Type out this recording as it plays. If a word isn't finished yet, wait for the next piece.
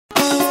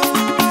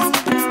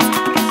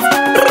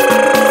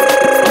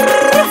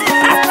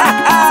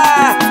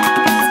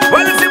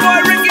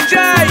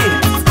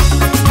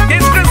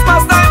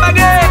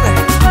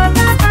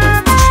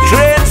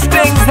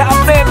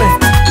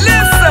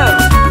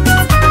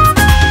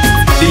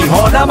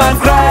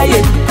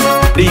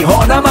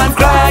Hornerman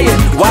crying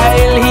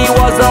while he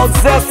was out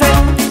zesting.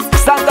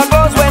 Santa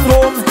Claus went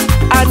home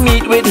and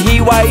meet with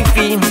he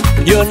wifey.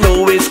 You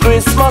know it's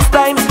Christmas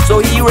time, so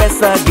he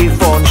rests a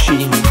gift on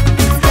she.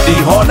 The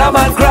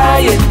Hornerman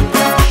crying,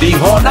 the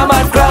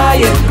Hornerman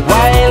crying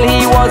while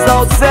he was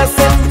out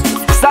zesting.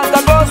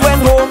 Santa Claus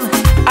went home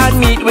and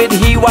meet with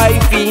he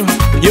wifey.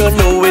 You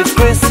know it's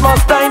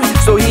Christmas time,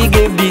 so he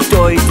gave the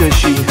toy to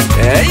she.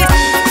 Hey?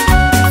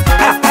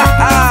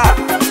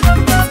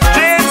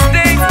 Strange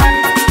thing,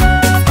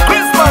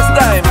 Christmas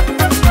time.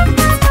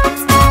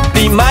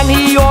 The man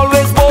he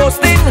always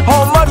boasting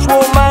how much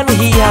woman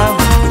he have.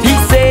 He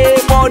say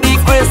for the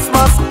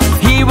Christmas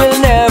he will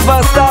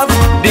never stop.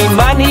 The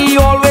man he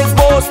always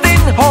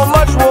boasting how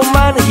much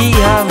woman he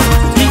have.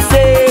 He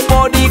say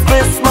for the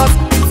Christmas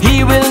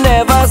he will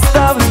never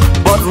stop.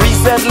 But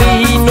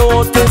recently he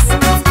noticed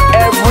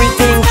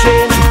everything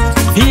changed.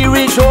 He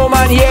reach home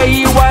and hear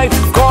he wife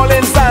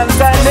calling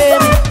Santa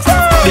name.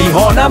 The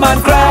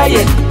Hornerman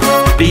crying,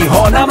 the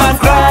Hornerman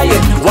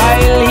crying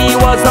while he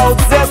was out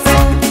zesting.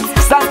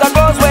 Santa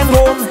Claus went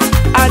home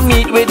and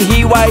meet with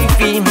he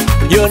wifey.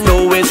 You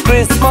know it's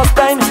Christmas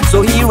time,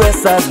 so he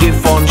rests a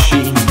gift on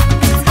she.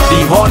 The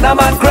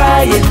Hornerman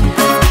crying,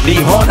 the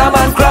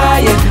Hornerman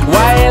crying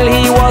while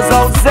he was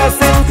out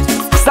zesting.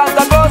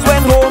 Santa Claus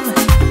went home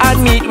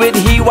and meet with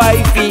he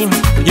wifey.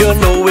 You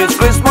know it's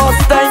Christmas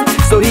time,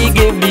 so he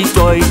gave the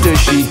toy to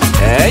she.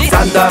 Hey?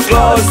 Santa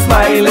Claus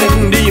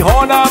smiling, the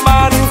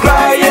Hornerman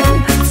crying.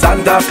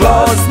 Santa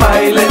Claus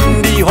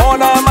smiling, the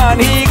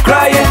Hornerman he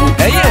crying.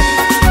 Hey?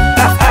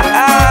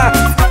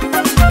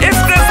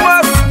 It's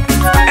Christmas,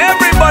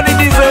 everybody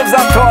deserves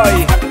a toy.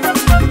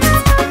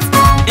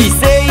 He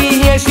say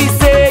he hear she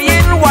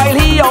saying while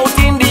he out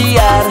in the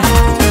yard.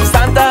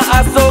 Santa,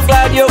 I'm so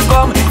glad you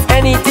come,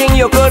 anything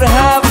you could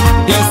have.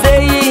 He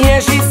say he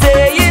hear she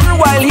saying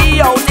while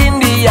he out in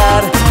the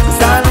yard.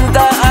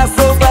 Santa, I'm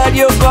so glad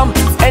you come,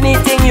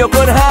 anything you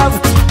could have.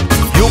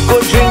 You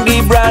could drink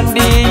the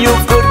brandy, you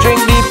could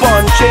drink the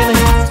punching,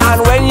 and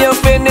when you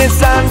finish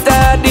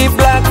Santa, the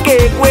black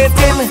cake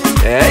waiting.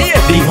 Hey.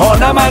 The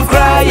Hornerman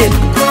crying,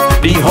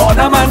 the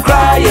Hornerman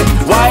crying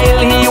while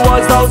he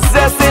was out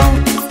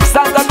zesting.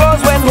 Santa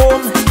Claus went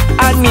home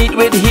and meet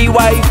with he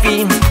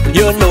wifey.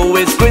 You know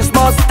it's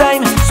Christmas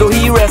time, so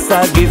he rests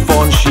a gift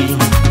on she.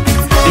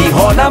 The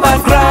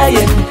Hornerman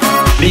crying,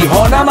 the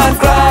Hornerman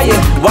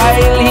crying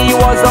while he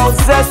was out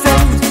zesting.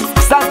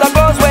 Santa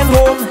Claus went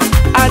home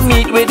and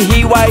meet with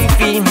he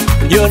wifey.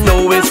 You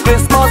know it's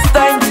Christmas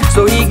time,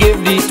 so he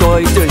gave the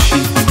toy to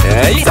she.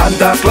 Hey.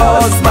 Santa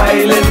Claus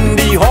smiling,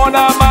 the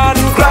Hornerman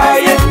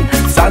crying.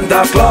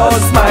 Santa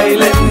Claus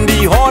smiling,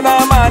 the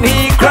Hornerman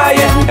he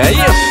crying. Hey.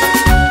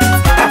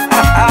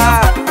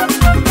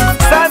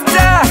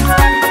 Santa,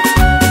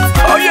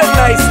 oh you're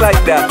nice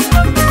like that.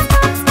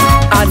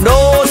 I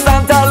know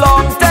Santa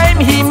long time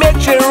he make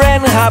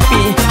children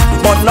happy,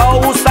 but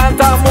now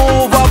Santa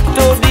move up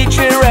to the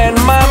children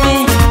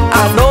mommy.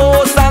 I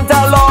know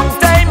Santa long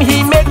time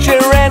he make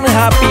children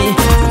happy,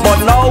 but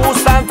now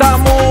Santa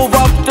move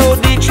up to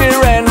the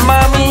children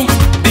mommy.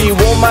 The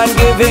woman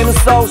give him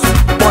sauce,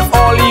 but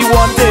all he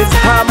want is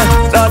ham.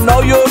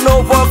 Now you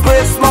know for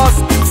Christmas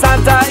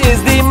Santa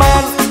is the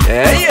man.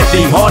 Hey.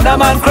 The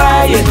Hornerman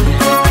crying,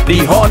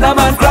 the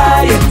Hornerman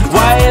crying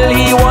while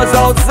he was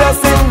out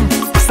zesting.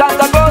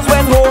 Santa Claus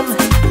went home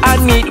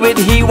and meet with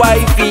he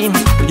wifey.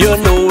 You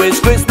know it's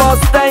Christmas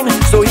time,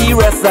 so he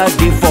rests a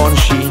gift on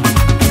she.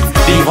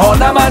 The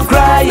Hornerman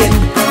crying,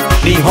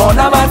 the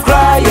Hornerman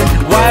crying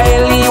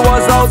while he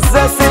was out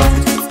zesting.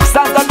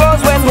 Santa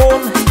Claus went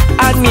home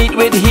and meet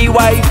with he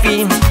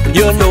wifey.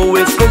 You know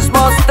it's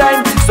Christmas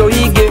time, so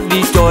he gave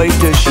the toy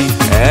to she.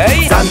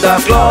 Hey. Santa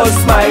Claus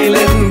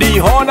smiling, the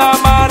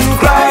Hornerman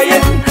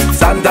crying.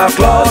 Santa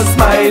Claus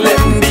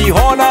smiling, the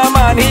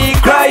Hornerman he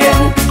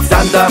crying.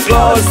 Santa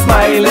Claus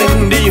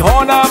smiling, the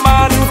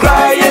Hornerman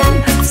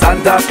crying.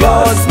 Santa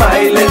Claus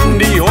smiling,